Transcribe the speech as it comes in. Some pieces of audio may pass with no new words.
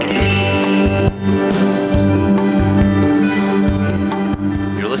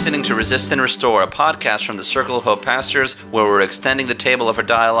listening to Resist and Restore, a podcast from the Circle of Hope Pastors, where we're extending the table of our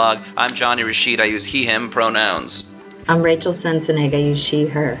dialogue. I'm Johnny Rashid. I use he, him pronouns. I'm Rachel Senseneg. I use she,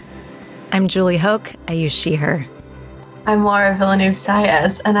 her. I'm Julie Hoke. I use she, her. I'm Laura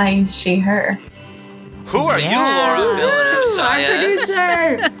Villanueva-Saez, and I use she, her. Who are you, Laura Villanueva-Saez? Our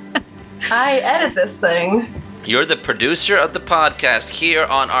producer! I edit this thing. You're the producer of the podcast here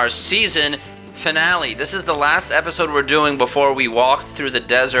on our season finale. This is the last episode we're doing before we walked through the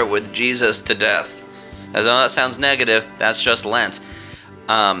desert with Jesus to death. As though that sounds negative, that's just Lent.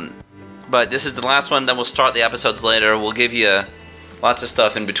 But this is the last one, then we'll start the episodes later. We'll give you lots of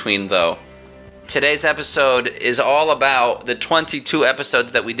stuff in between, though. Today's episode is all about the 22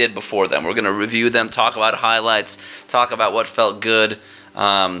 episodes that we did before them. We're going to review them, talk about highlights, talk about what felt good.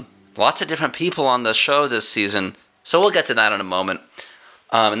 Lots of different people on the show this season, so we'll get to that in a moment.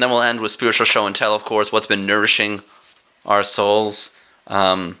 And then we'll end with Spiritual Show and Tell, of course, what's been nourishing our souls.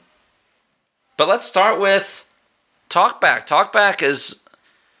 But let's start with Talkback. Talkback is...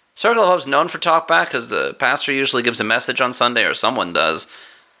 Circle of Hope's known for Talkback because the pastor usually gives a message on Sunday, or someone does.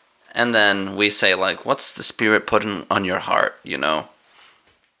 And then we say, like, what's the Spirit putting on your heart, you know?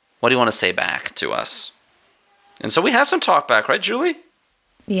 What do you want to say back to us? And so we have some Talkback, right, Julie?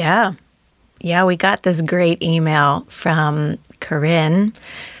 Yeah, we got this great email from Corinne,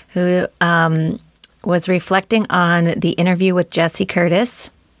 who was reflecting on the interview with Jesse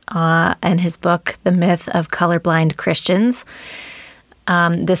Curtis and his book, The Myth of Colorblind Christians.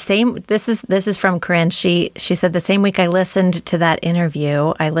 This is from Corinne. She said, the same week I listened to that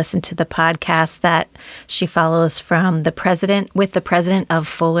interview, I listened to the podcast that she follows from the president of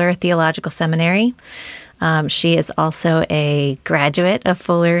Fuller Theological Seminary. She is also a graduate of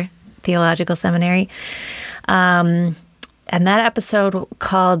Fuller Theological Seminary. And that episode,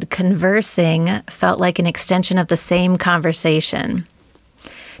 called Conversing, felt like an extension of the same conversation.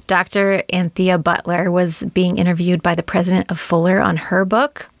 Dr. Anthea Butler was being interviewed by the president of Fuller on her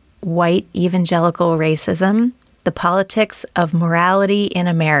book, White Evangelical Racism, The Politics of Morality in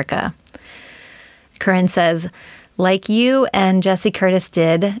America. Corinne says, like you and Jesse Curtis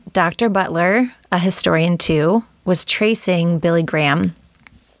did, Dr. Butler, a historian too, was tracing Billy Graham,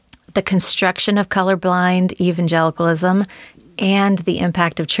 the construction of colorblind evangelicalism, and the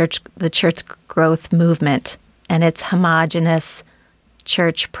impact of the church growth movement and its homogenous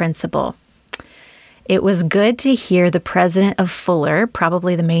church principle. It was good to hear the president of Fuller,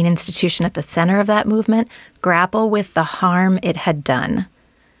 probably the main institution at the center of that movement, grapple with the harm it had done.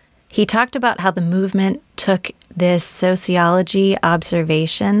 He talked about how the movement took this sociology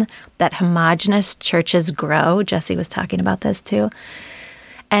observation that homogenous churches grow, Jesse was talking about this too,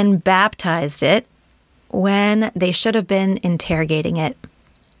 and baptized it when they should have been interrogating it.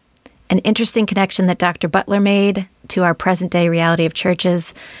 An interesting connection that Dr. Butler made to our present-day reality of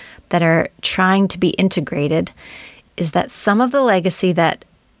churches that are trying to be integrated is that some of the legacy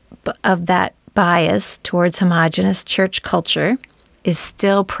of that bias towards homogenous church culture is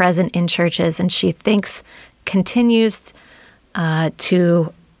still present in churches, and she thinks contributes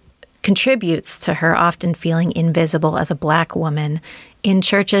to her often feeling invisible as a Black woman in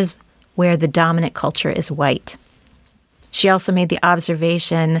churches where the dominant culture is white. She also made the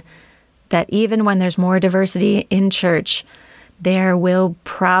observation that even when there's more diversity in church, there will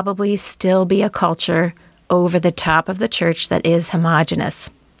probably still be a culture over the top of the church that is homogenous.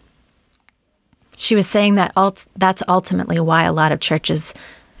 She was saying that that's ultimately why a lot of churches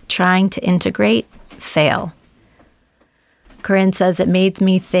trying to integrate fail. Corinne says, it made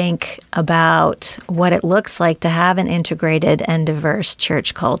me think about what it looks like to have an integrated and diverse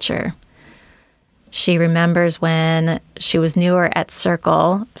church culture. She remembers when she was newer at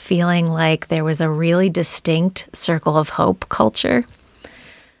Circle, feeling like there was a really distinct Circle of Hope culture.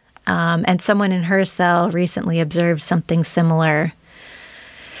 And someone in her cell recently observed something similar.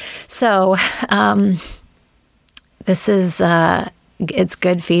 So this is, it's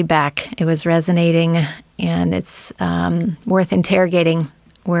good feedback. It was resonating, and it's worth interrogating.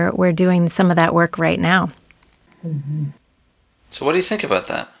 We're doing some of that work right now. Mm-hmm. So what do you think about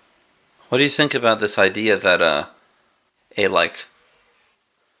that? What do you think about this idea that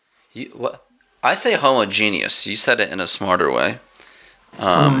I say homogeneous. You said it in a smarter way.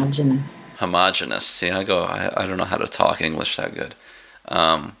 Homogeneous. See, I don't know how to talk English that good.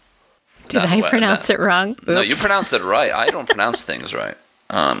 Did I pronounce it wrong? Oops. No, you pronounced it right. I don't pronounce things right.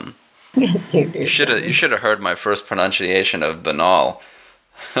 Yes, you do. You should have heard my first pronunciation of banal.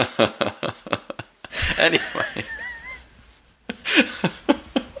 Anyway.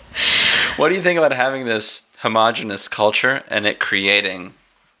 What do you think about having this homogenous culture and it creating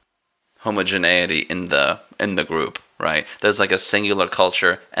homogeneity in the group, right? There's like a singular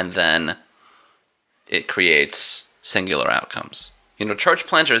culture, and then it creates singular outcomes. Church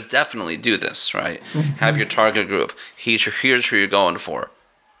planters definitely do this, right? Mm-hmm. Have your target group. Here's who you're going for.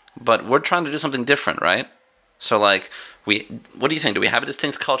 But we're trying to do something different, right? So, like, what do you think? Do we have a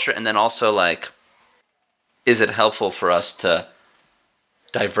distinct culture? And then also, like, is it helpful for us to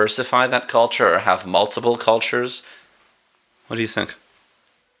diversify that culture or have multiple cultures? What do you think?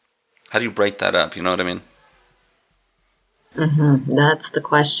 How do you break that up? You know what I mean? Mm-hmm. That's the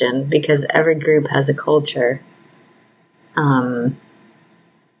question, because every group has a culture.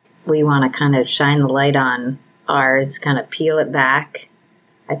 We want to kind of shine the light on ours, kind of peel it back.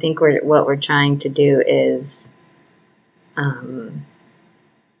 I think what we're trying to do is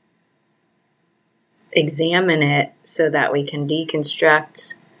examine it so that we can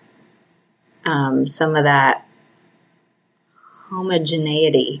deconstruct some of that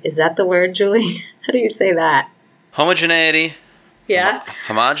homogeneity. Is that the word, Julie? How do you say that? Homogeneity. Yeah.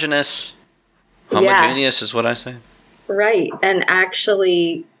 Homogeneous. Homogeneous is what I say. Right. And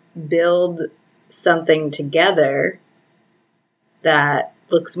actually build something together that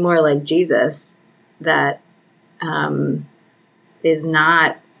looks more like Jesus, that is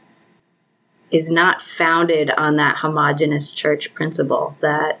not founded on that homogeneous church principle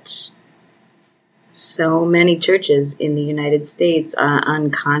that so many churches in the United States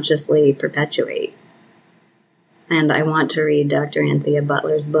unconsciously perpetuate. And I want to read Dr. Anthea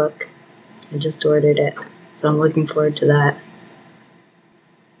Butler's book. I just ordered it, so I'm looking forward to that.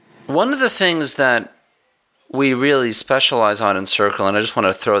 One of the things that we really specialize on in Circle, and I just want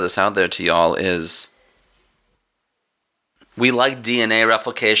to throw this out there to y'all, is we like DNA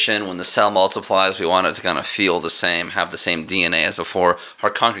replication. When the cell multiplies, we want it to kind of feel the same, have the same DNA as before. Our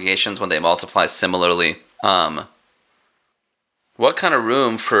congregations, when they multiply similarly, what kind of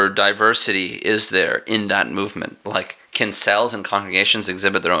room for diversity is there in that movement? Like, can cells and congregations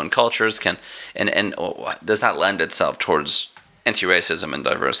exhibit their own cultures? And does that lend itself towards anti-racism and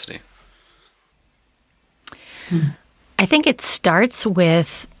diversity? I think it starts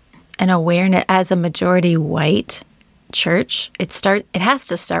with an awareness. As a majority white church, it has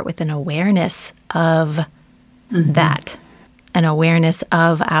to start with an awareness of that, an awareness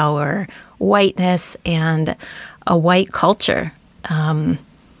of our whiteness and a white culture. And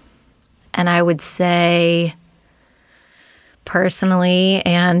I would say personally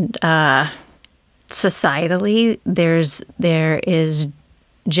and societally, there is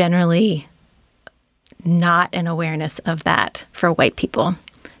generally not an awareness of that for white people.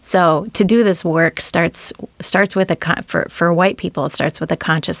 So to do this work starts with for white people, it starts with a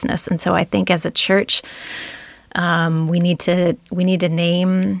consciousness. And so I think as a church, we need to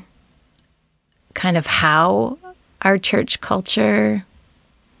name kind of how our church culture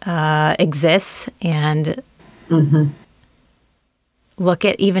exists and look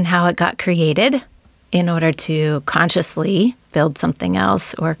at even how it got created in order to consciously build something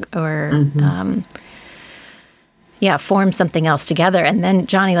else or form something else together. And then,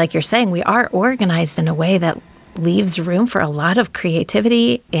 Johnny, like you're saying, we are organized in a way that leaves room for a lot of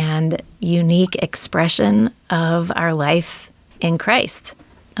creativity and unique expression of our life in Christ.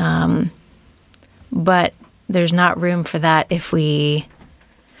 But there's not room for that if we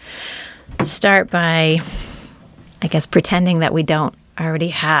start by, I guess, pretending that we don't already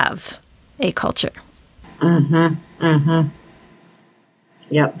have a culture.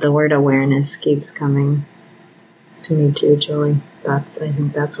 Yep, the word awareness keeps coming to me too, Julie. I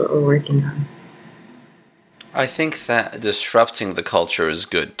think that's what we're working on. I think that disrupting the culture is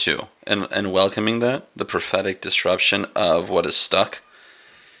good too, and welcoming that, the prophetic disruption of what is stuck,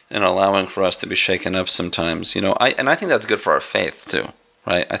 and allowing for us to be shaken up sometimes. I think that's good for our faith too,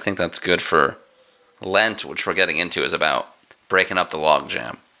 right? I think that's good for Lent, which we're getting into, is about breaking up the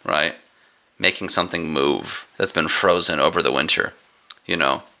logjam, right? Making something move that's been frozen over the winter,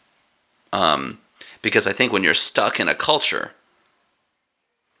 because I think when you're stuck in a culture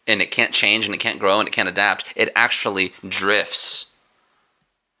and it can't change and it can't grow and it can't adapt, it actually drifts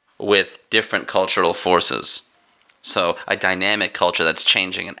with different cultural forces. So a dynamic culture that's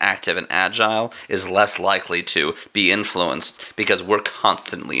changing and active and agile is less likely to be influenced because we're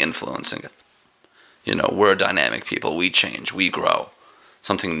constantly influencing it. We're a dynamic people. We change. We grow.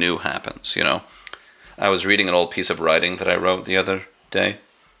 Something new happens, I was reading an old piece of writing that I wrote the other day.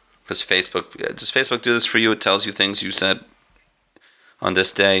 Does Facebook do this for you? It tells you things you said on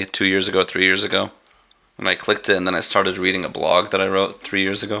this day 2 years ago, 3 years ago. And I clicked it, and then I started reading a blog that I wrote 3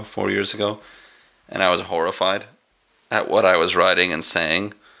 years ago, 4 years ago. And I was horrified at what I was writing and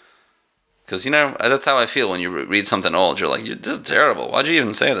saying. Because, that's how I feel when you read something old. You're like, this is terrible. Why'd you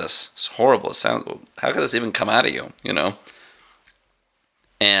even say this? It's horrible. How could this even come out of you,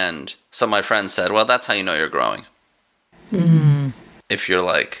 And some of my friends said, well, that's how you know you're growing. Mm-hmm. If you're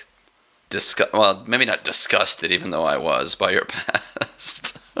like, well, maybe not disgusted, even though I was, by your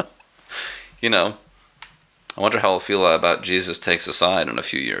past. I wonder how I'll feel about Jesus Takes a Side in a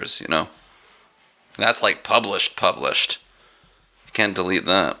few years, That's like published. You can't delete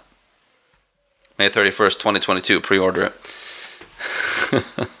that. May 31st, 2022, pre-order it.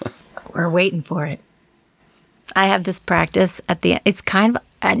 We're waiting for it. I have this practice at the end. It's kind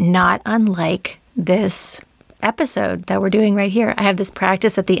of not unlike this episode that we're doing right here. I have this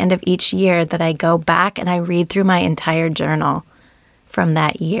practice at the end of each year that I go back and I read through my entire journal from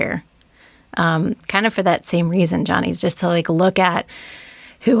that year. Kind of for that same reason, Johnny, just to like look at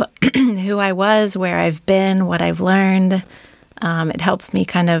who I was, where I've been, what I've learned. It helps me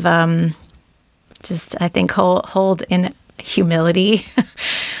kind of I think hold in humility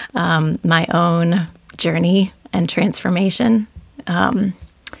my own journey and transformation.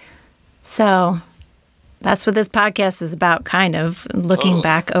 So that's what this podcast is about, kind of looking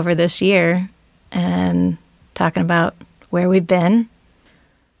back over this year and talking about where we've been,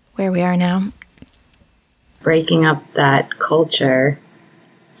 where we are now. Breaking up that culture,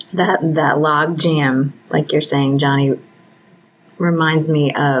 that log jam, like you're saying, Johnny, reminds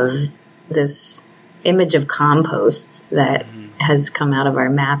me of this image of compost that has come out of our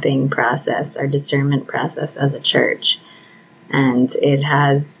mapping process, our discernment process as a church. And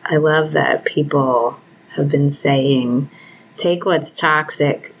I love that people have been saying, take what's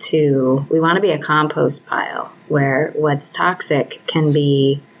toxic we want to be a compost pile where what's toxic can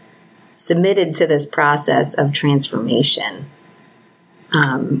be submitted to this process of transformation.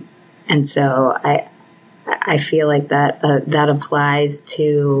 And so I feel like that applies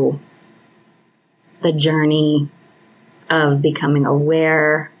to the journey of becoming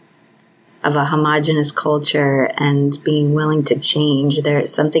aware of a homogenous culture and being willing to change.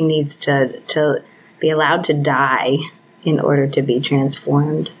 Something needs to be allowed to die in order to be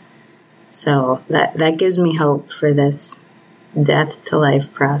transformed. So that gives me hope for this death to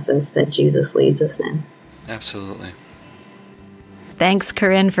life process that Jesus leads us in. Absolutely. Thanks,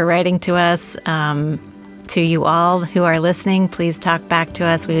 Corinne, for writing to us. To you all who are listening, please talk back to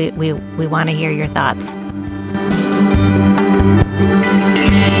us. We want to hear your thoughts.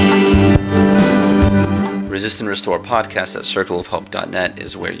 Resist and Restore podcast at circleofhope.net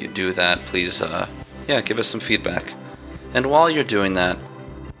is where you do that. Please, give us some feedback. And while you're doing that,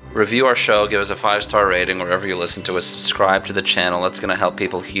 review our show, give us a 5-star rating wherever you listen to us, subscribe to the channel. That's going to help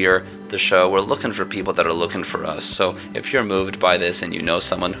people hear the show. We're looking for people that are looking for us. So if you're moved by this and you know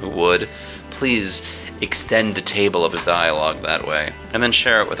someone who would, please extend the table of a dialogue that way. And then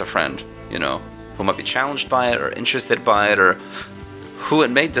share it with a friend, who might be challenged by it or interested by it or who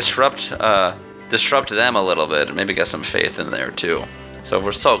it may disrupt them a little bit and maybe get some faith in there too. So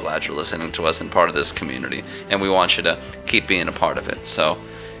we're so glad you're listening to us and part of this community, and we want you to keep being a part of it. So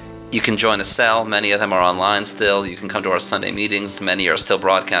you can join a cell. Many of them are online still. You can come to our Sunday meetings. Many are still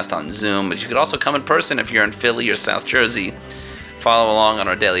broadcast on Zoom, but you could also come in person if you're in Philly or South Jersey. Follow along on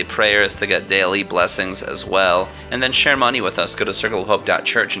our daily prayers to get daily blessings as well. And then share money with us. Go to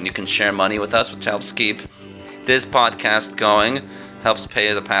circleofhope.church and you can share money with us, which helps keep this podcast going, helps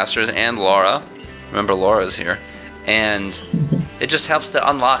pay the pastors and Laura. Remember, Laura's here. And it just helps to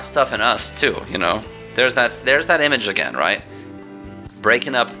unlock stuff in us too, There's that image again, right?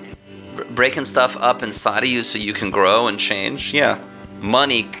 Breaking stuff up inside of you so you can grow and change. Yeah.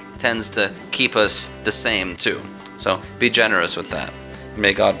 Money tends to keep us the same too. So be generous with that.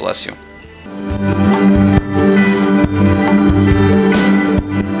 May God bless you.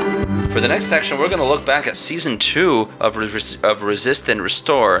 For the next section, we're going to look back at Season 2 of Resist and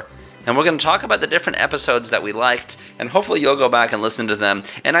Restore, and we're going to talk about the different episodes that we liked, and hopefully you'll go back and listen to them.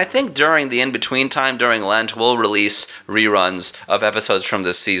 And I think during the in-between time, during Lent, we'll release reruns of episodes from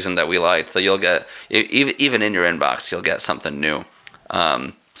this season that we liked. So you'll get, even in your inbox, you'll get something new.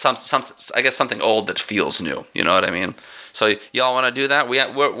 Something old that feels new. You know what I mean? So y'all want to do that?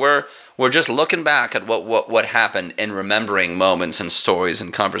 We're just looking back at what happened and remembering moments and stories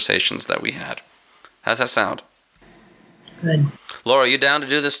and conversations that we had. How's that sound? Good. Laura, you down to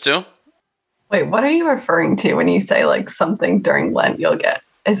do this too? Wait, what are you referring to when you say like something during Lent you'll get?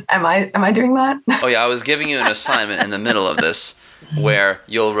 Am I doing that? Oh yeah, I was giving you an assignment in the middle of this where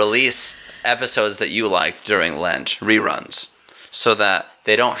you'll release episodes that you liked during Lent, reruns, so that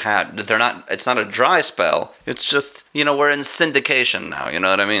it's not a dry spell. It's just, we're in syndication now, you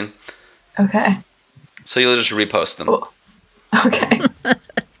know what I mean? Okay. So you'll just repost them. Cool. Okay.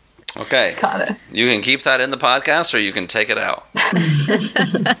 Okay. Got it. You can keep that in the podcast or you can take it out.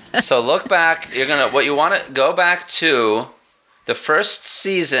 So look back. What you want to go back to the first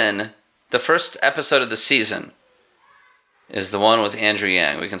season, the first episode of the season is the one with Andrew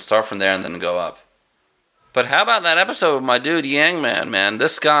Yang. We can start from there and then go up. But how about that episode with my dude Yang man?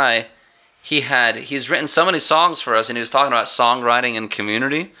 This guy, he's written so many songs for us, and he was talking about songwriting and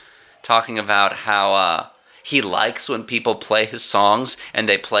community, talking about how he likes when people play his songs and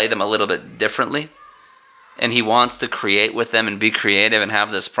they play them a little bit differently. And he wants to create with them and be creative and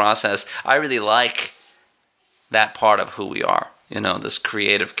have this process. I really like that part of who we are, this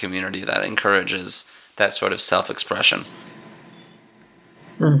creative community that encourages that sort of self-expression.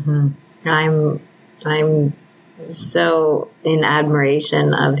 Mm-hmm. I'm so in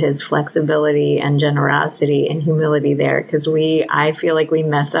admiration of his flexibility and generosity and humility there, because I feel like we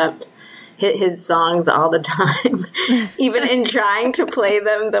mess up his songs all the time, even in trying to play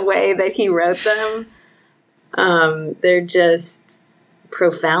them the way that he wrote them. They're just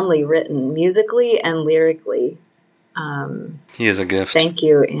profoundly written musically and lyrically. He is a gift. Thank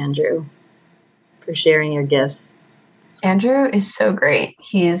you, Andrew, for sharing your gifts. Andrew is so great.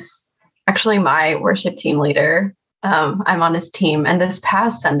 He's actually my worship team leader. I'm on his team. And this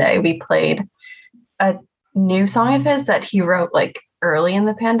past Sunday, we played a new song of his that he wrote early in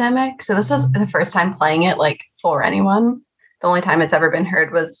the pandemic. So this was the first time playing it for anyone. The only time it's ever been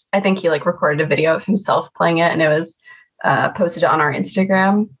heard was, I think he recorded a video of himself playing it, and it was posted on our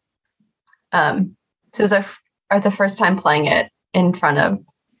Instagram. So it was the first time playing it in front of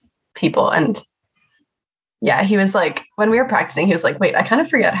people. And yeah, he was when we were practicing, he was wait, I kind of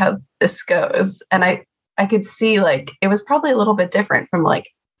forget how this goes. And I could see it was probably a little bit different from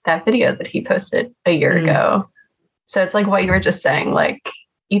that video that he posted a year ago. So it's what you were just saying,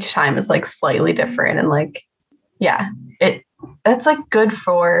 each time is slightly different. And that's good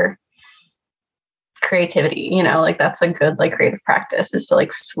for creativity, that's a good creative practice, is to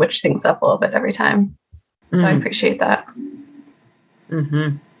switch things up a little bit every time. So I appreciate that.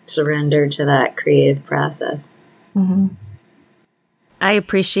 Mm-hmm. Surrender to that creative process. Mm-hmm. I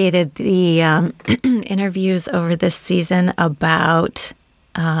appreciated the interviews over this season about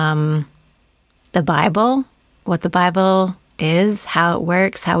the Bible, what the Bible is, how it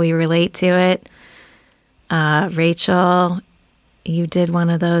works, how we relate to it. Rachel, you did one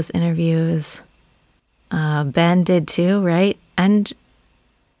of those interviews. Ben did too, right?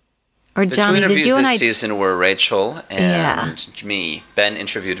 Or the Johnny, two interviews did you this and I season were Rachel and me. Ben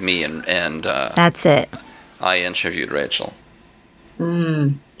interviewed me, and that's it. I interviewed Rachel.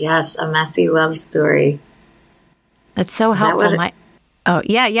 Yes, a messy love story. That's so helpful.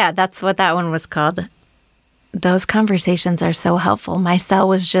 That's what that one was called. Those conversations are so helpful. My cell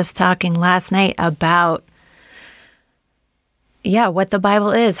was just talking last night about what the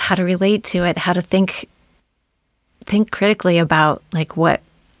Bible is, how to relate to it, how to think critically about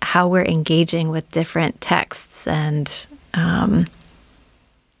how we're engaging with different texts, and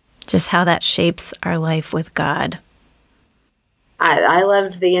just how that shapes our life with God. I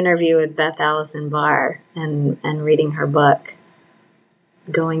loved the interview with Beth Allison Barr and reading her book,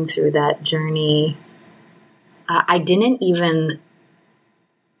 going through that journey. I didn't even,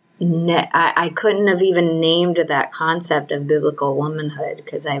 I couldn't have even named that concept of biblical womanhood,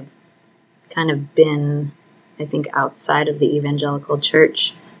 because I've kind of been, I think, outside of the evangelical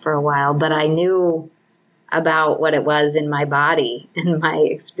church for a while, but I knew about what it was in my body and my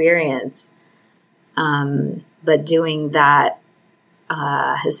experience. But doing that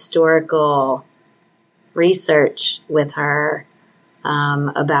historical research with her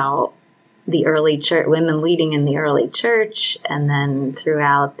about the early church, women leading in the early church, and then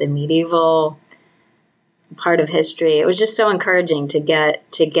throughout the medieval part of history, it was just so encouraging to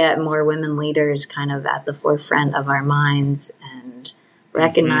get more women leaders kind of at the forefront of our minds and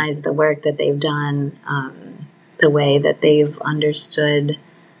recognize the work that they've done, the way that they've understood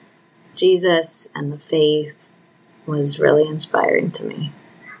Jesus and the faith was really inspiring to me.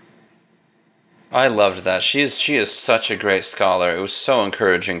 I loved that. She is such a great scholar. It was so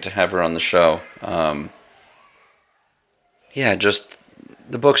encouraging to have her on the show. Just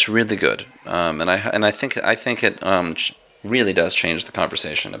the book's really good, and I think it really does change the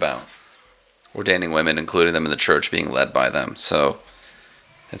conversation about ordaining women, including them in the church, being led by them. So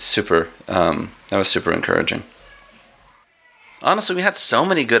it's super. That was super encouraging. Honestly, we had so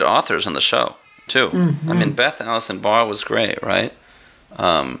many good authors on the show too. Mm-hmm. I mean, Beth Allison Barr was great, right?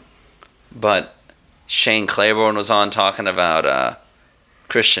 But Shane Claiborne was on talking about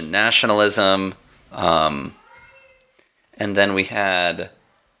Christian nationalism. And then we had,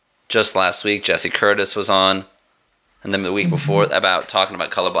 just last week, Jesse Curtis was on And then the week before, about talking about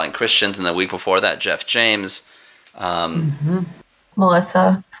colorblind Christians. And the week before that, Jeff James.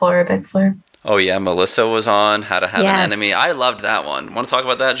 Melissa Flora Bixler. Oh, yeah. Melissa was on How to Have Yes. an Enemy. I loved that one. Want to talk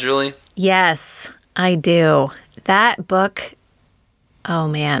about that, Julie? Yes, I do. That book, oh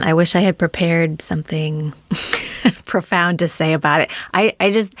man, I wish I had prepared something profound to say about it.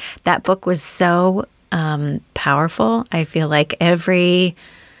 That book was so powerful. I feel like every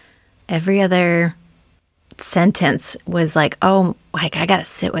other sentence was like, oh, like I got to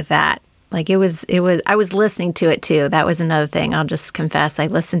sit with that. Like it was, I was listening to it too. That was another thing. I'll just confess. I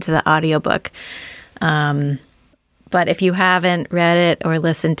listened to the audiobook. But if you haven't read it or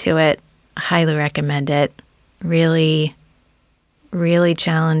listened to it, I highly recommend it. Really, really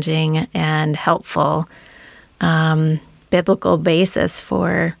challenging and helpful biblical basis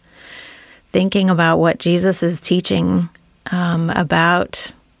for thinking about what Jesus is teaching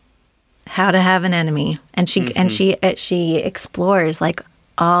about how to have an enemy. And she explores like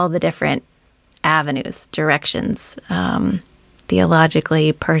all the different avenues, directions,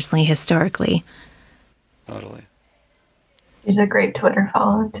 theologically, personally, historically. Totally. She's a great Twitter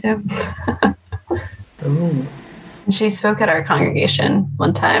follow too. Ooh. She spoke at our congregation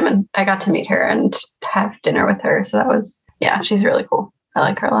one time, and I got to meet her and have dinner with her. So that was, she's really cool. I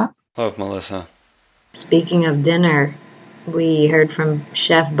like her a lot. Love Melissa. Speaking of dinner, we heard from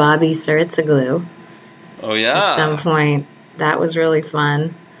Chef Bobby Suritzaglu Oh, yeah. at some point. That was really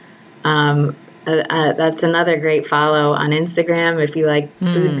fun. That's another great follow on Instagram if you like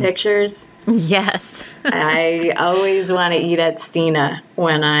food pictures. Yes. I always want to eat at Stina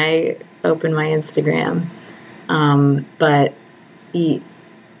when I open my Instagram. But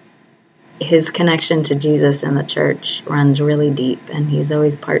his connection to Jesus and the church runs really deep, and he's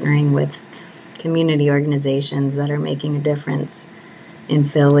always partnering with community organizations that are making a difference in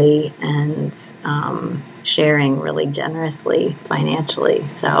Philly and sharing really generously financially.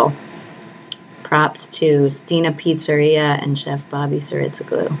 So props to Stina Pizzeria and Chef Bobby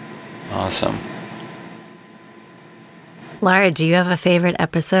Suritzaglu. Awesome. Laura, do you have a favorite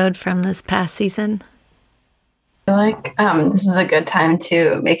episode from this past season? I feel like this is a good time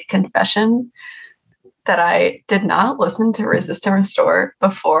to make a confession that I did not listen to Resist and Restore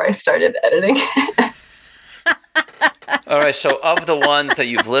before I started editing. All right, so of the ones that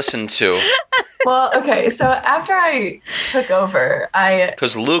you've listened to, Well, okay, so after I took over,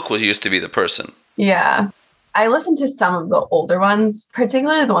 because Luke used to be the person. I listened to some of the older ones,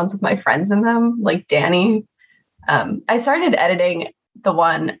 particularly the ones with my friends in them, like Danny. I started editing the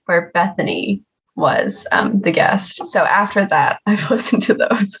one where Bethany was the guest. So after that, I've listened to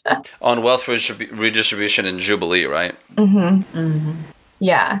those. On wealth redistribution and Jubilee, right?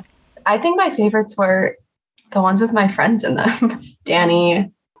 Yeah. I think my favorites were the ones with my friends in them.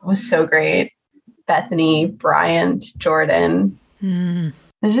 Danny was so great. Bethany, Bryant, Jordan.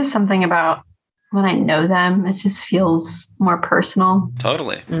 There's just something about when I know them, it just feels more personal.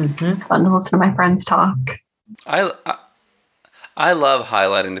 Totally. It's fun to listen to my friends talk. I love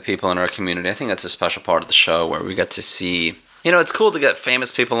highlighting the people in our community. I think that's a special part of the show where we get to see, it's cool to get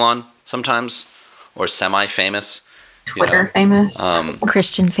famous people on sometimes, or semi-famous. Twitter famous.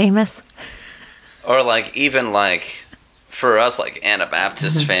 Christian famous? Or even for us, like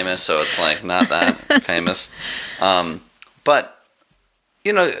Anabaptist famous, so it's like not that famous. But,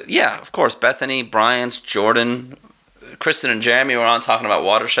 of course, Bethany, Bryant, Jordan, Kristen and Jeremy were on talking about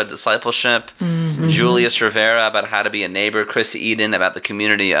watershed discipleship. Julius Rivera about how to be a neighbor. Chris Eden about the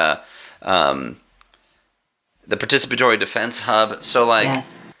community, the participatory defense hub. So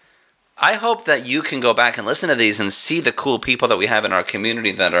Yes. I hope that you can go back and listen to these and see the cool people that we have in our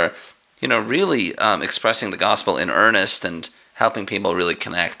community that are, really expressing the gospel in earnest and helping people really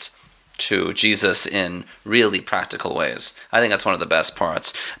connect to Jesus in really practical ways. I think that's one of the best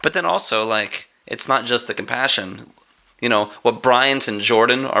parts. But then also, it's not just the compassion. What Bryant and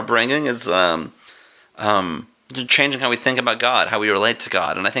Jordan are bringing is changing how we think about God, how we relate to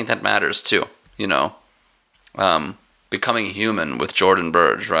God. And I think that matters too, becoming human with Jordan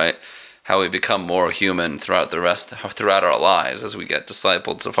Burge, right? How we become more human throughout our lives as we get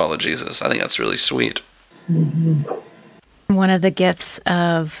discipled to follow Jesus. I think that's really sweet. One of the gifts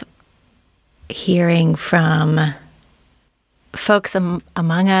of hearing from folks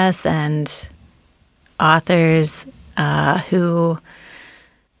among us and authors who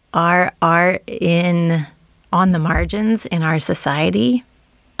are on the margins in our society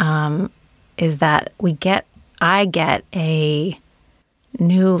is that I get a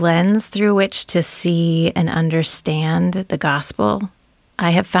new lens through which to see and understand the gospel. I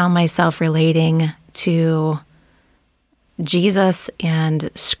have found myself relating to Jesus and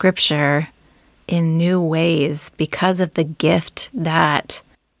Scripture in new ways because of the gift that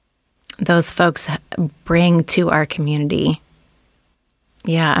those folks bring to our community.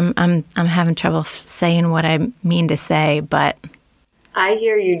 Yeah, I'm having trouble saying what I mean to say, but I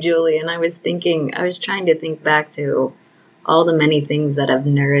hear you, Julie, and I was trying to think back to all the many things that have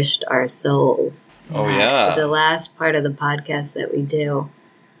nourished our souls. Oh, yeah. The last part of the podcast that we do,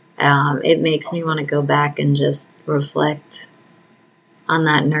 it makes me want to go back and just reflect on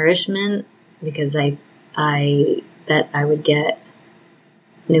that nourishment, because I bet I would get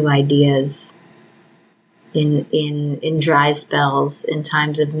new ideas in dry spells, in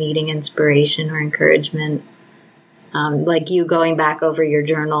times of needing inspiration or encouragement. Like you going back over your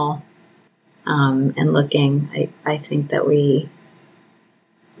journal and looking, I think that we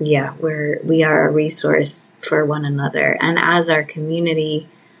are a resource for one another. And as our community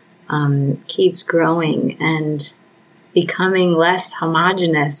keeps growing and becoming less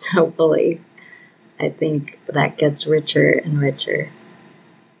homogenous, hopefully, I think that gets richer and richer.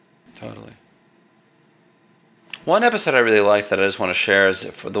 Totally. One episode I really like that I just want to share is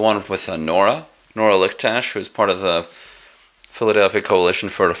the one with Nora Lichtash, who's part of the Philadelphia Coalition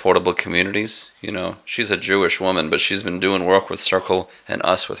for Affordable Communities. You know, she's a Jewish woman, but she's been doing work with Circle and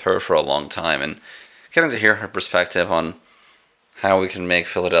Us with her for a long time, and getting to hear her perspective on how we can make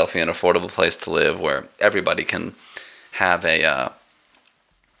Philadelphia an affordable place to live, where everybody can have a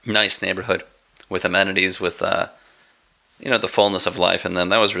nice neighborhood with amenities, with the fullness of life in them.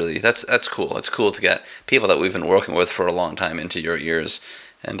 That was really that's cool. It's cool to get people that we've been working with for a long time into your ears,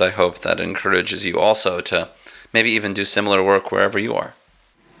 and I hope that encourages you also to maybe even do similar work wherever you are.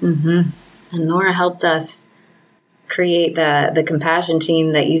 Mm-hmm. And Nora helped us create the compassion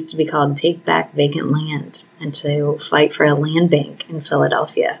team that used to be called Take Back Vacant Land, and to fight for a land bank in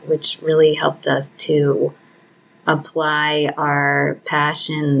Philadelphia, which really helped us to apply our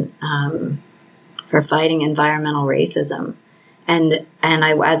passion for fighting environmental racism. And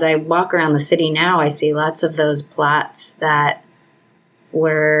as I walk around the city now, I see lots of those plots that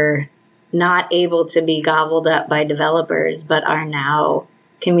were not able to be gobbled up by developers, but are now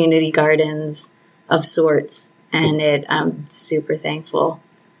community gardens of sorts. And I'm super thankful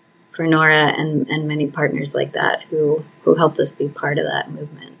for Nora and many partners like that who helped us be part of that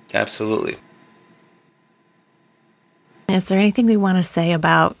movement. Absolutely. Is there anything we want to say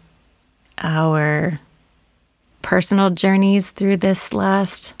about our personal journeys through this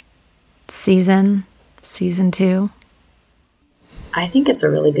last season 2? I think it's a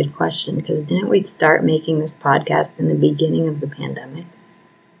really good question, because didn't we start making this podcast in the beginning of the pandemic?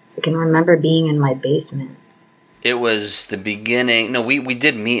 I can remember being in my basement. It was the beginning. No, we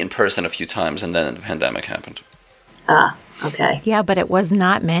did meet in person a few times, and then the pandemic happened. Ah, okay. Yeah, but it was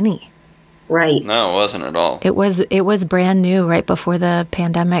not many. Right. No, it wasn't at all. It was brand new right before the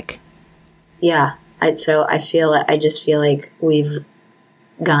pandemic. Yeah. I just feel like we've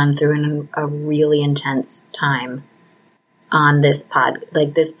gone through a really intense time on this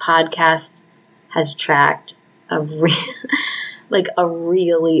this podcast has tracked a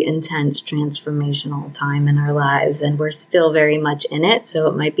really intense transformational time in our lives, and we're still very much in it, so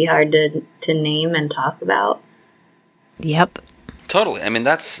it might be hard to name and talk about. Yep. Totally. I mean,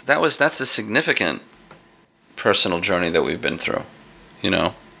 that's a significant personal journey that we've been through, you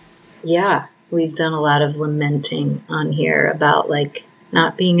know? Yeah. We've done a lot of lamenting on here about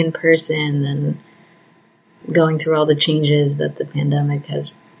not being in person and going through all the changes that the pandemic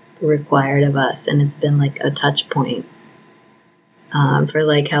has required of us. And it's been a touch point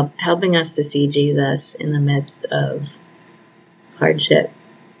for helping us to see Jesus in the midst of hardship.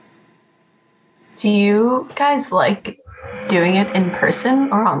 Do you guys like doing it in person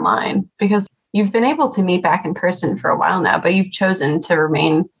or online? Because you've been able to meet back in person for a while now, but you've chosen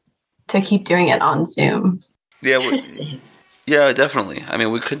to keep doing it on Zoom. Yeah, interesting. Yeah, definitely. I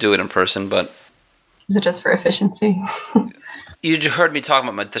mean, we could do it in person, but is it just for efficiency? You heard me talking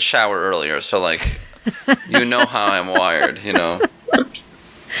about the shower earlier, so you know how I'm wired, you know. But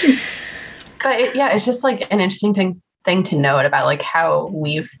it's just an interesting thing to note about how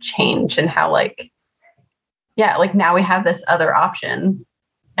we've changed and how now we have this other option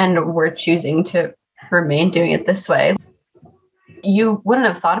and we're choosing to remain doing it this way. You wouldn't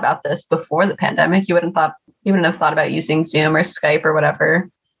have thought about this before the pandemic. You wouldn't have thought about using Zoom or Skype or whatever.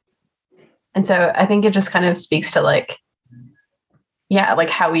 And so I think it just kind of speaks to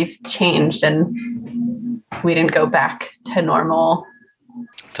how we've changed, and we didn't go back to normal.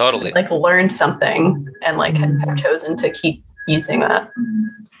 Totally. Learned something and have chosen to keep using that.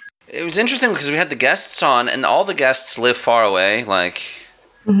 It was interesting because we had the guests on, and all the guests live far away.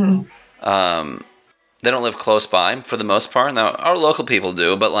 They don't live close by for the most part. Now, our local people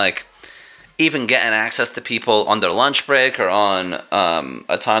do, but even getting access to people on their lunch break or on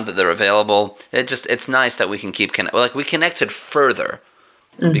a time that they're available. It's nice that we can keep we connected further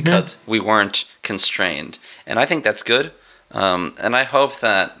because we weren't constrained. And I think that's good. And I hope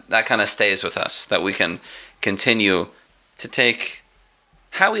that kind of stays with us, that we can continue to take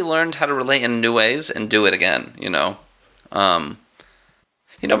how we learned how to relate in new ways and do it again,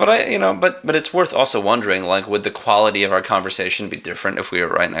 But it's worth also wondering, like, would the quality of our conversation be different if we were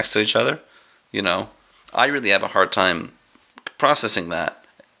right next to each other? I really have a hard time processing that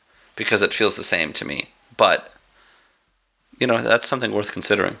because it feels the same to me. But, that's something worth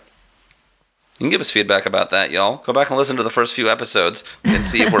considering. You can give us feedback about that, y'all. Go back and listen to the first few episodes and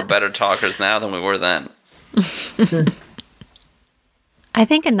see if we're better talkers now than we were then. I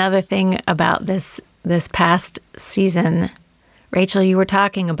think another thing about this past season, Rachel, you were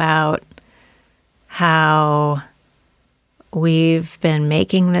talking about how we've been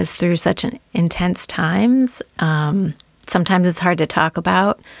making this through such intense times. Sometimes it's hard to talk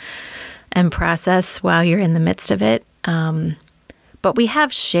about and process while you're in the midst of it. But we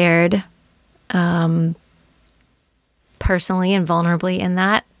have shared personally and vulnerably in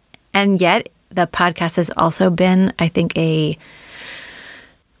that. And yet the podcast has also been, I think,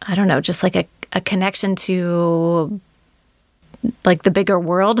 just like a connection to like the bigger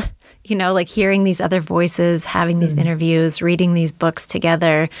world, like hearing these other voices, having these interviews, reading these books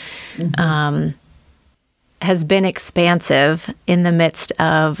together, has been expansive in the midst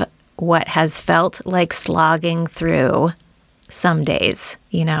of what has felt like slogging through some days,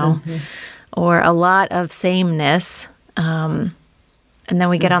 or a lot of sameness. And then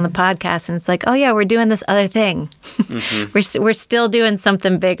we get on the podcast and it's like, oh yeah, we're doing this other thing. We're still doing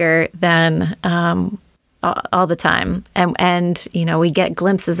something bigger than all the time. And we get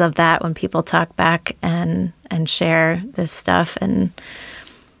glimpses of that when people talk back and share this stuff. And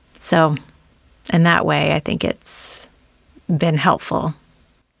so in that way, I think it's been helpful.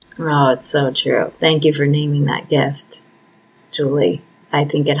 Oh, it's so true. Thank you for naming that gift, Julie. I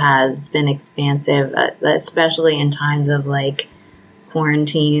think it has been expansive, especially in times of like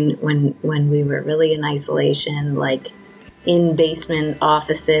quarantine when we were really in isolation, like in basement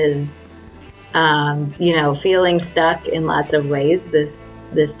offices, feeling stuck in lots of ways.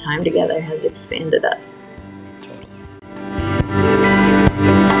 This time together has expanded us.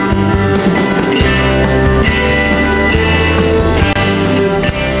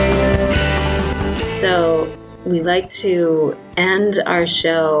 So we like to end our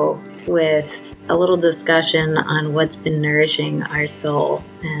show with a little discussion on what's been nourishing our soul.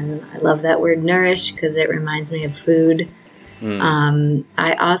 And I love that word nourish because it reminds me of food.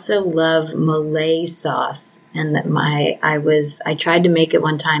 I also love Malay sauce, and that I tried to make it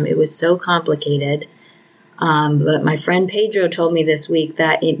one time. It was so complicated. But my friend Pedro told me this week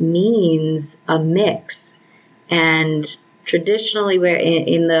that it means a mix. And traditionally, where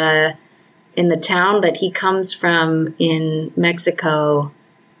in the town that he comes from in Mexico,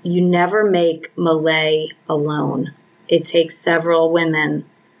 you never make Malay alone. It takes several women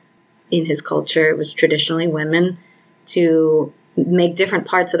in his culture. It was traditionally women to make different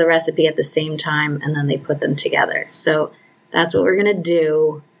parts of the recipe at the same time, and then they put them together. So that's what we're going to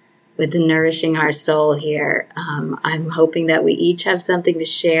do with the Nourishing Our Soul here. I'm hoping that we each have something to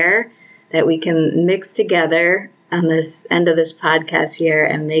share that we can mix together on this end of this podcast here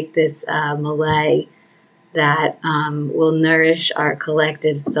and make this Malay that will nourish our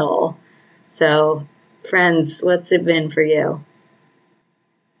collective soul. So, friends, what's it been for you?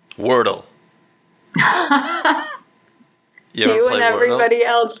 Wordle. You and everybody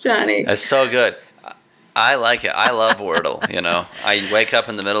else, Johnny. It's so good. I like it. I love Wordle, I wake up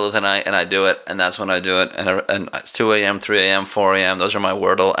in the middle of the night and I do it, and that's when I do it. And it's 2 a.m., 3 a.m., 4 a.m. Those are my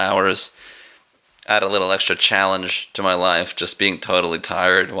Wordle hours. Add a little extra challenge to my life, just being totally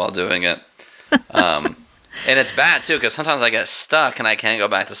tired while doing it. And it's bad, too, because sometimes I get stuck and I can't go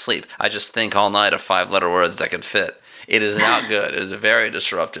back to sleep. I just think all night of 5-letter words that could fit. It is not good. It is very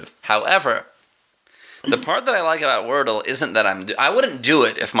disruptive. However, the part that I like about Wordle isn't that I wouldn't do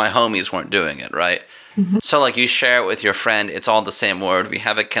it if my homies weren't doing it, right? Mm-hmm. So, like, you share it with your friend, it's all the same word, we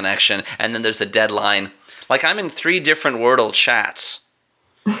have a connection, and then there's a deadline. Like, I'm in 3 different Wordle chats.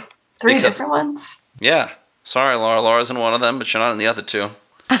 3 different ones? Yeah. Sorry, Laura. Laura's in one of them, but you're not in the other 2.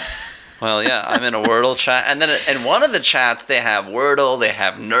 Well, yeah, I'm in a Wordle chat. And then in one of the chats, they have Wordle, they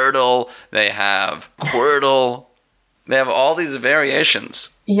have Nerdle, they have Quirtle. They have all these variations.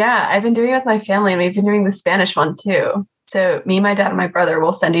 Yeah, I've been doing it with my family, and we've been doing the Spanish one, too. So me, my dad, and my brother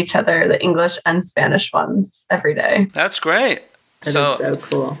will send each other the English and Spanish ones every day. That's great. That is so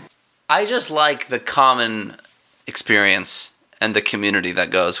cool. I just like the common experience and the community that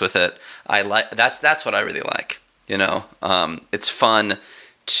goes with it. I like that's what I really like. It's fun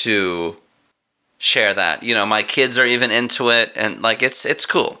to share that. My kids are even into it, and like it's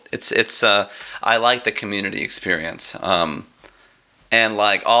cool. It's I like the community experience. And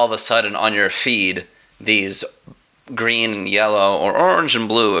like all of a sudden on your feed, these green and yellow or orange and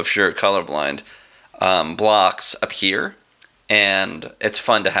blue if you're colorblind blocks appear, and it's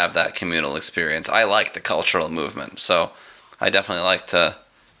fun to have that communal experience. I like the cultural movement, so I definitely like to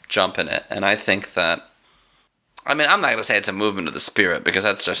jump in it. And I think that, I'm not going to say it's a movement of the spirit because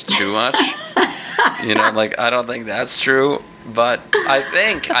that's just too much. I don't think that's true. But I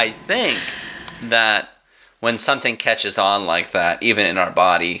think that when something catches on like that, even in our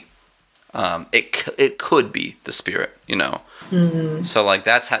body, it could be the spirit, Mm-hmm. So like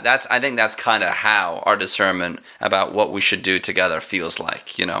I think that's kind of how our discernment about what we should do together feels like,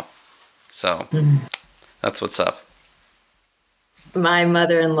 So That's what's up. My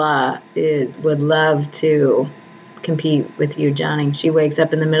mother-in-law would love to compete with you, Johnny. She wakes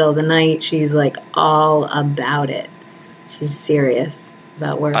up in the middle of the night. She's like all about it. She's serious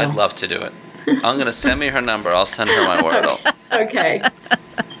about Wordle. I'd love to do it. I'm going to send me her number. I'll send her my Wordle. Okay.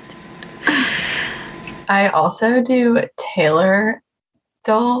 I also do Taylor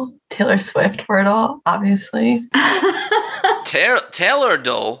Swift Wordle, obviously. Taylor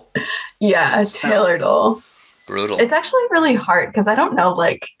Doll? Yeah, Taylor Doll. Brutal. It's actually really hard because I don't know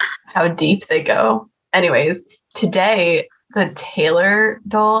like how deep they go. Anyways, today the Taylor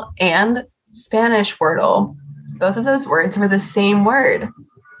Doll and Spanish Wordle, both of those words were the same word.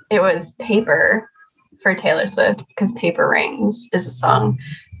 It was paper for Taylor Swift because Paper Rings is a song.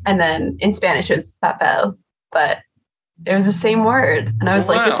 And then in Spanish it was papel, but it was the same word. And I was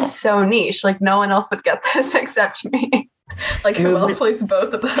like, this is so niche. Like no one else would get this except me. Like who else plays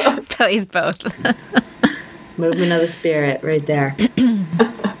both of those? Plays both. Movement of the spirit right there.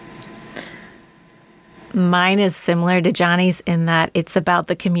 Mine is similar to Johnny's in that it's about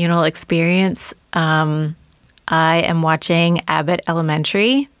the communal experience. I am watching Abbott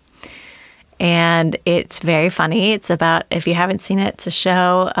Elementary, and it's very funny. It's about, if you haven't seen it, it's a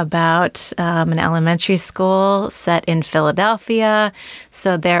show about an elementary school set in Philadelphia.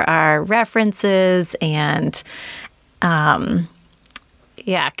 So there are references and,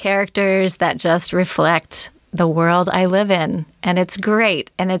 characters that just reflect the world I live in. And it's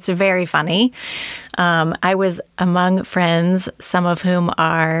great. And it's very funny. I was among friends, some of whom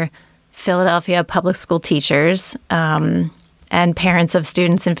are Philadelphia public school teachers, and parents of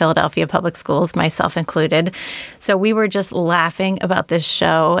students in Philadelphia public schools, myself included. So we were just laughing about this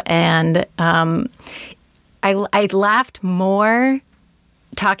show. And I laughed more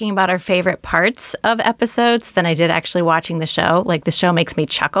talking about our favorite parts of episodes than I did actually watching the show. Like the show makes me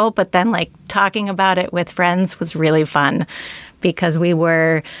chuckle, but then like talking about it with friends was really fun because we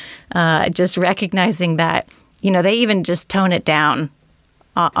were just recognizing that, they even just tone it down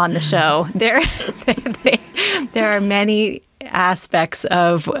on the show. There are many aspects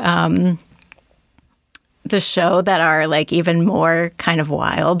of the show that are like even more kind of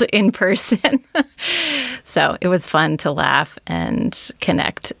wild in person. So it was fun to laugh and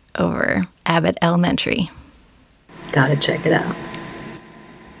connect over Abbott Elementary. Gotta check it out.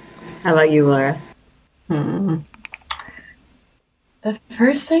 How about you, Laura? The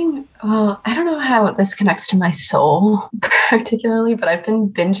first thing, well, I don't know how this connects to my soul particularly, but I've been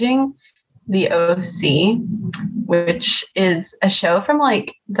binging The OC, which is a show from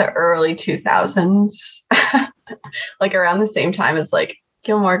like the early 2000s, like around the same time as like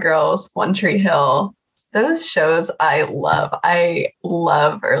Gilmore Girls, One Tree Hill. Those shows I love. I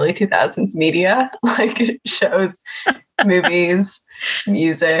love early 2000s media, like shows, movies,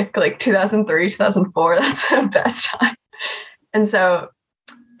 music, like 2003, 2004. That's the best time. And so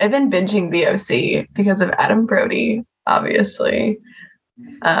I've been binging The OC because of Adam Brody, obviously.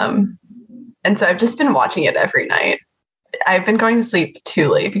 And so I've just been watching it every night. I've been going to sleep too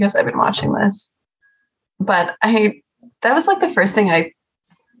late because I've been watching this. But that was like the first thing I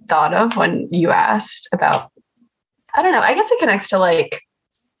thought of when you asked about, I don't know, I guess it connects to like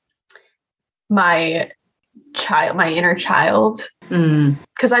my inner child.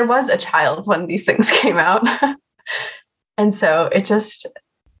 Because I was a child when these things came out. And so it just,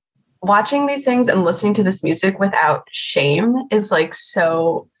 watching these things and listening to this music without shame is like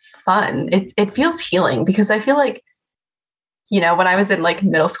so fun. It feels healing because I feel like, when I was in like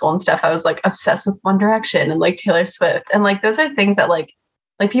middle school and stuff, I was like obsessed with One Direction and like Taylor Swift. And like, those are things that like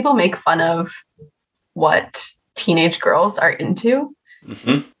people make fun of what teenage girls are into.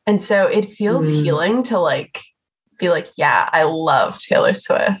 Mm-hmm. And so it feels healing to like, be like, yeah, I love Taylor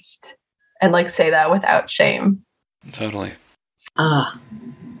Swift and like say that without shame. Totally.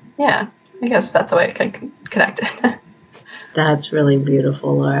 Yeah, I guess that's the way I could connect it. That's really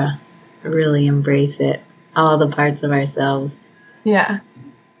beautiful, Laura. Really embrace it. All the parts of ourselves. Yeah.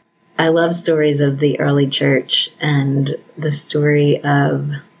 I love stories of the early church, and the story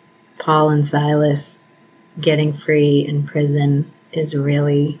of Paul and Silas getting free in prison is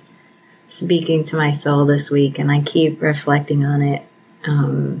really speaking to my soul this week, and I keep reflecting on it.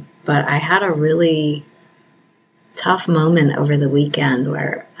 But I had a really tough moment over the weekend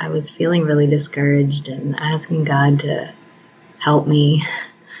where I was feeling really discouraged and asking God to help me,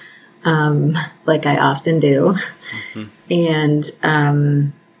 like I often do. Mm-hmm.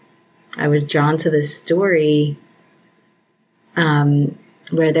 And I was drawn to this story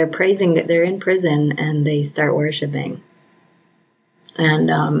where they're in prison and they start worshiping.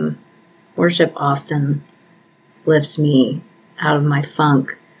 And worship often lifts me out of my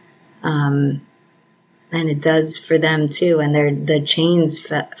funk. And it does for them too. And the chains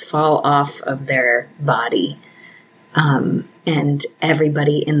fall off of their body. And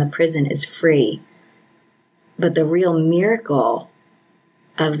everybody in the prison is free. But the real miracle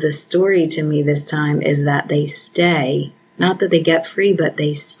of the story to me this time is that they stay, not that they get free, but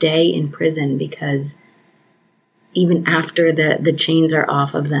they stay in prison because even after the chains are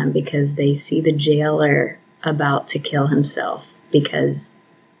off of them, because they see the jailer about to kill himself, because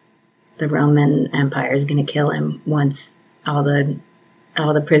the Roman Empire is going to kill him once all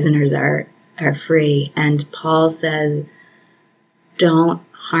the prisoners are free. And Paul says, don't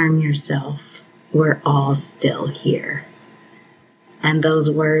harm yourself. We're all still here. And those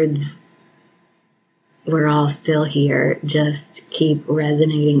words, we're all still here, just keep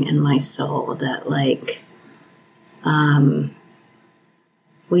resonating in my soul that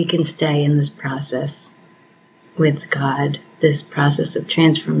we can stay in this process with God, this process of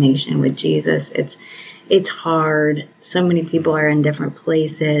transformation with Jesus. It's hard. So many people are in different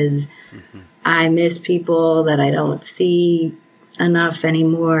places. Mm-hmm. I miss people that I don't see enough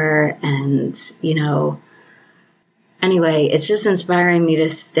anymore. And, anyway, it's just inspiring me to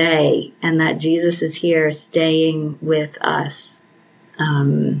stay, and that Jesus is here staying with us,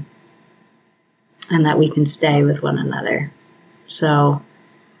 and that we can stay with one another. So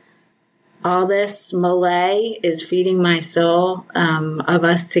all this mole is feeding my soul of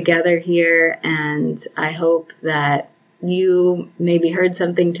us together here, and I hope that you maybe heard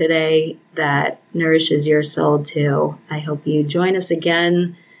something today that nourishes your soul too. I hope you join us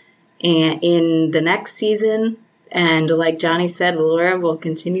again in the next season. And like Johnny said, Laura will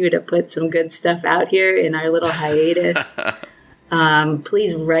continue to put some good stuff out here in our little hiatus.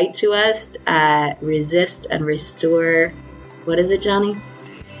 Please write to us at Resist and Restore. What is it, Johnny?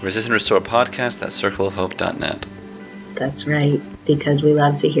 Resist and Restore podcast at circleofhope.net. That's right, because we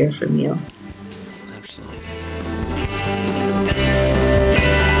love to hear from you. Absolutely.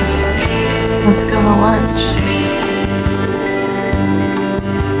 Let's go to lunch.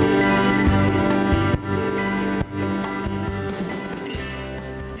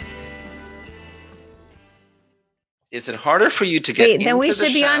 Is it harder for you to get into the shower? Then we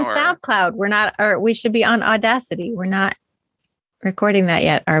should be on SoundCloud. We're not, or we should be on Audacity. We're not recording that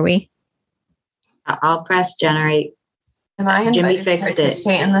yet, are we? I'll press generate. Am I invited Jimmy to fixed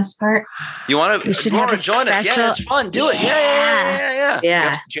participate in this part? You want to join us? Yeah, it's fun. Do it. Yeah.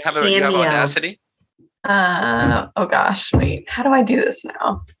 Yeah. Do you have Audacity? Oh gosh, wait. How do I do this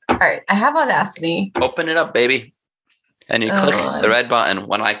now? All right, I have Audacity. Open it up, baby. And you click the red button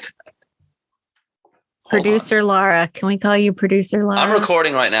when I... Producer Laura. Can we call you Producer Laura? I'm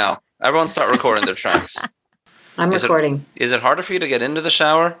recording right now. Everyone start recording their tracks. I'm recording. Is it harder for you to get into the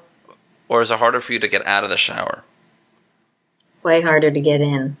shower, or is it harder for you to get out of the shower? Way harder to get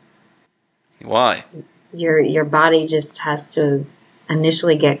in. Why? Your body just has to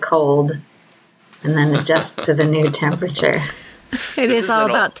initially get cold and then adjust to the new temperature. It is all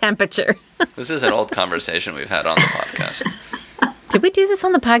about temperature. This is an old conversation we've had on the podcast. Did we do this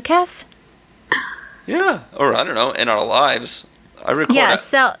on the podcast? Yeah, or I don't know, in our lives. I record. Yeah,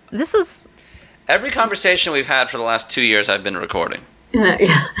 so this was... Every conversation we've had for the last 2 years, I've been recording. No,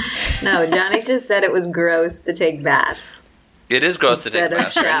 Johnny just said it was gross to take baths. It is gross to take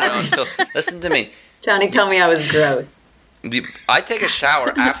baths. Right? Listen to me. Johnny told me I was gross. I take a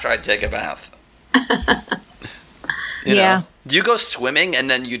shower after I take a bath. You know? Do you go swimming and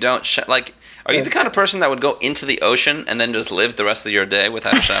then you don't... Are you the kind of person that would go into the ocean and then just live the rest of your day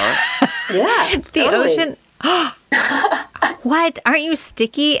without a shower? Yeah, the ocean. What? Aren't you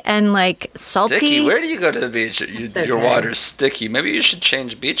sticky and salty? Sticky? Where do you go to the beach? Your water's sticky. Maybe you should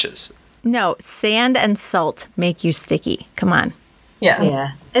change beaches. No, sand and salt make you sticky. Come on.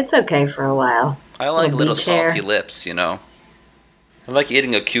 Yeah. It's okay for a while. I like little salty lips, you know. I like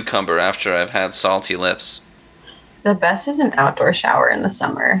eating a cucumber after I've had salty lips. The best is an outdoor shower in the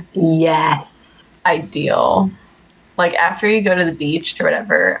summer. Yes. Ideal. Like after you go to the beach or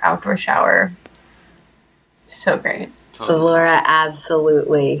whatever, outdoor shower. So great. Totally. Laura,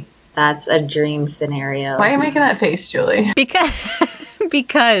 absolutely. That's a dream scenario. Why are you making that face, Julie?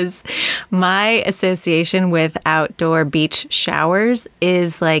 Because my association with outdoor beach showers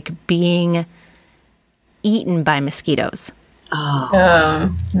is like being eaten by mosquitoes.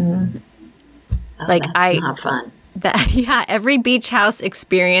 Oh, Like, that's not fun. Every beach house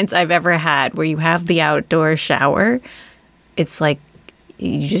experience I've ever had where you have the outdoor shower, it's like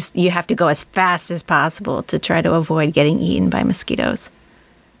you have to go as fast as possible to try to avoid getting eaten by mosquitoes.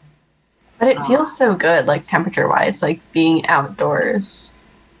 But it feels so good, like temperature-wise, like being outdoors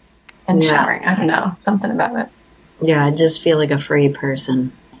and Yeah. showering. I don't know, something about it. Yeah, I just feel like a free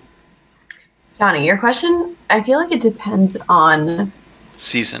person. Johnny, your question, I feel like it depends on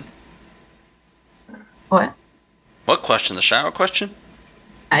Season. what? What question? The shower question?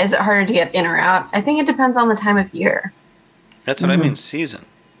 Is it harder to get in or out? I think it depends on the time of year. That's what I mean, season.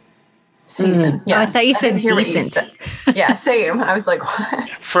 Season. Yeah. Oh, I thought you said hear what you decent. said. Yeah, same. I was like, what?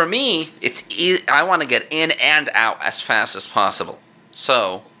 For me, it's I want to get in and out as fast as possible.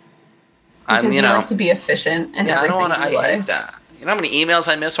 So, Because you like to be efficient and I everything. don't want to. I hate that. You know how many emails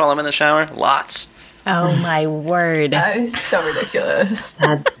I miss while I'm in the shower? Lots. Oh my word. That is so ridiculous.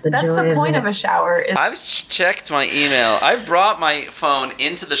 That's the That's joy the point of of a shower. Is I've checked my email. I've brought my phone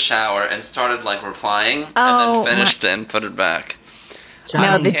into the shower and started like replying, and Oh, then finished and put it back. No,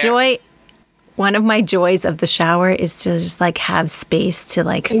 Johnny. the one of my joys of the shower is to just like have space to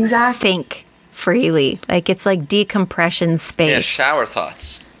like Exactly. think freely. Like it's like decompression Yeah, space. shower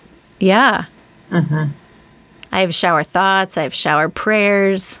thoughts. Yeah. I have shower thoughts. I have shower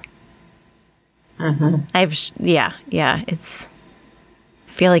prayers. I have, it's,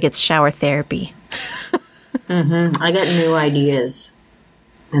 I feel like it's shower therapy. I get new ideas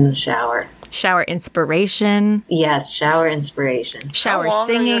in the shower. Shower inspiration. Yes, shower inspiration. Shower How long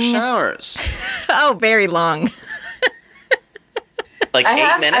singing. are your showers? Oh, very long. Like I 8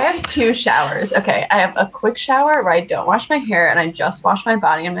 have minutes? 2 showers. Okay, I have a quick shower where I don't wash my hair and I just wash my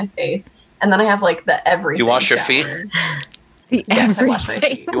body and my face, and then I have like the everything. You wash your shower. feet? The Yes, I wash my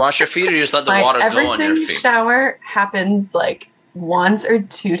everything. feet. You wash your feet or you just let the My water go on everything your feet? shower happens like once or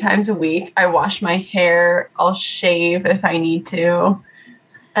 2 times a week. I wash my hair. I'll shave if I need to,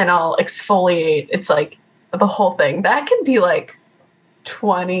 and I'll exfoliate. It's like the whole thing. That can be like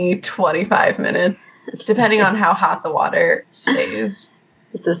 20, 25 minutes, depending on how hot the water stays.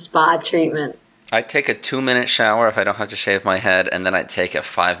 It's a spa treatment. I take a 2-minute shower if I don't have to shave my head, and then I take a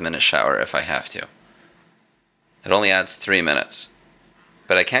 5-minute shower if I have to. It only adds 3 minutes.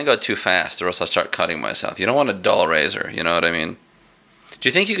 But I can't go too fast or else I'll start cutting myself. You don't want a dull razor, you know what I mean? Do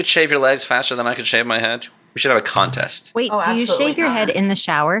you think you could shave your legs faster than I could shave my head? We should have a contest. Wait, Oh, do you absolutely shave your head not. in the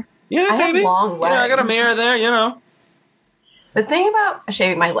shower? Yeah, I have baby. long Yeah, I got a legs. mirror there, you know. The thing about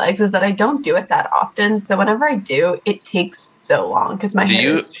shaving my legs is that I don't do it that often. So whenever I do, it takes so long because my Do hair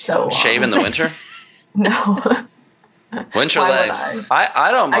you is so long. shave in the winter? No. Winter Why would legs. I?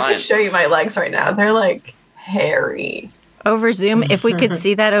 I don't I can mind. show you my legs right now. They're like hairy. Over Zoom, if we could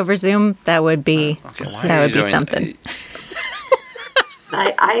see that over Zoom, that would be Okay, why that are would you be doing- something.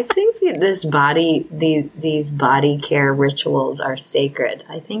 I think that these body care rituals are sacred.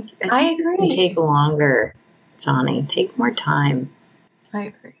 I think I it agree. can take longer, Johnny. Take more time. I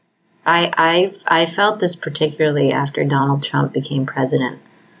agree. I felt this particularly after Donald Trump became president.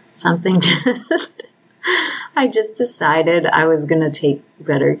 Something just I just decided I was going to take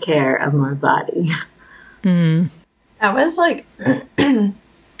better care of my body. That was like an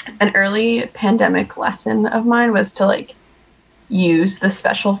early pandemic lesson of mine was to like use the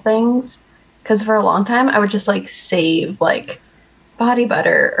special things. Because for a long time, I would just like save like body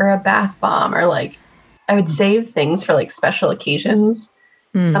butter or a bath bomb or like I would save things for like special occasions.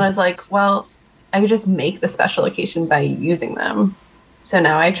 And I was like, well, I could just make the special occasion by using them. So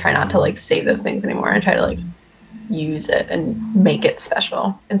now I try not to like save those things anymore. I try to like use it and make it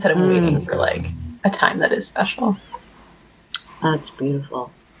special instead of waiting for like a time that is special. That's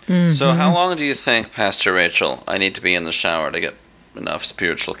beautiful. So how long do you think, Pastor Rachel, I need to be in the shower to get enough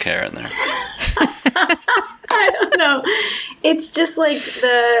spiritual care in there? I don't know. It's just like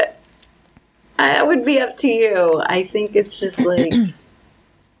it would be up to you. I think it's just like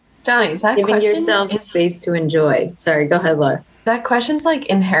Johnny, that giving question yourself is- space to enjoy. Sorry, go ahead, Laura. that question's like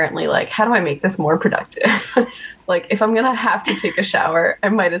inherently like, how do I make this more productive? Like, if I'm gonna have to take a shower, I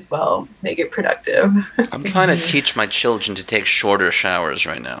might as well make it productive. I'm trying to teach my children to take shorter showers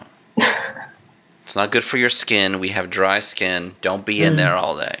right now. It's not good for your skin. We have dry skin. Don't be in there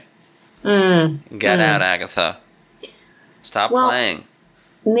all day. Get out, Agatha. Stop playing.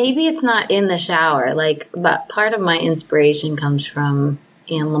 Maybe it's not in the shower, but part of my inspiration comes from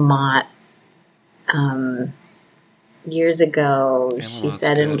Anne Lamott. Years ago, she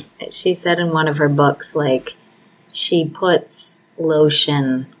said in one of her books, she puts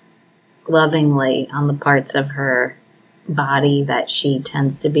lotion lovingly on the parts of her body that she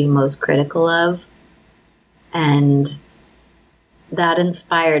tends to be most critical of, and that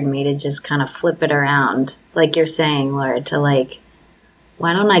inspired me to just kind of flip it around, like you're saying, Laura, to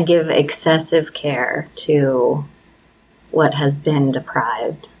why don't I give excessive care to what has been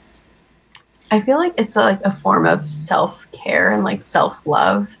deprived? I feel like it's a form of self-care and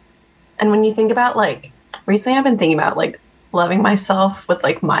self-love. And when you think about recently I've been thinking about loving myself with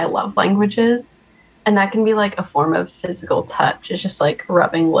my love languages, and that can be a form of physical touch. It's just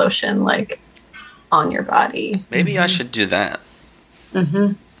rubbing lotion on your body. Maybe I should do that.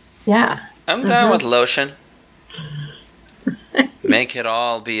 Yeah. I'm down with lotion. Make it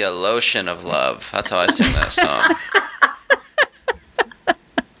all be a lotion of love. That's how I sing that song.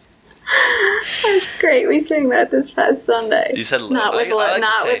 That's great. We sang that this past Sunday. You said not with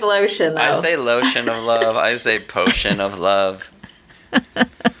lotion, though. I say lotion of love. I say potion of love.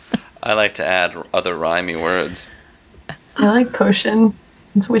 I like to add other rhymey words. I like potion.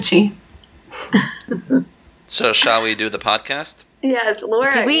 It's witchy. So shall we do the podcast? Yes,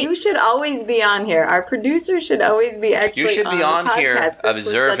 Laura, you should always be on here. Our producer should always be You should be on here observing.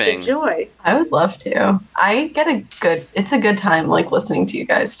 Was such a joy. I would love to. I get it's a good time listening to you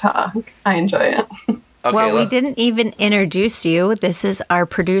guys talk. I enjoy it. Okay, we didn't even introduce you. This is our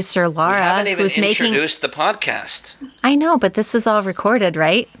producer, Laura. We haven't even introduced the podcast. I know, but this is all recorded,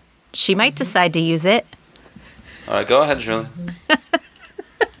 right? She might decide to use it. All right, go ahead, Julie.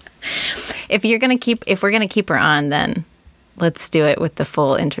 If we're gonna keep her on, then let's do it with the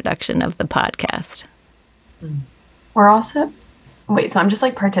full introduction of the podcast. We're also... Wait, so I'm just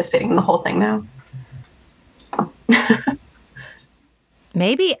participating in the whole thing now?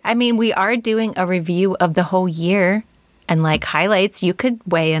 Maybe. I mean, we are doing a review of the whole year and highlights. You could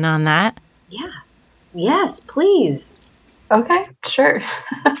weigh in on that. Yeah. Yes, please. Okay, sure.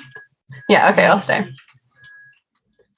 Yeah, okay, I'll stay.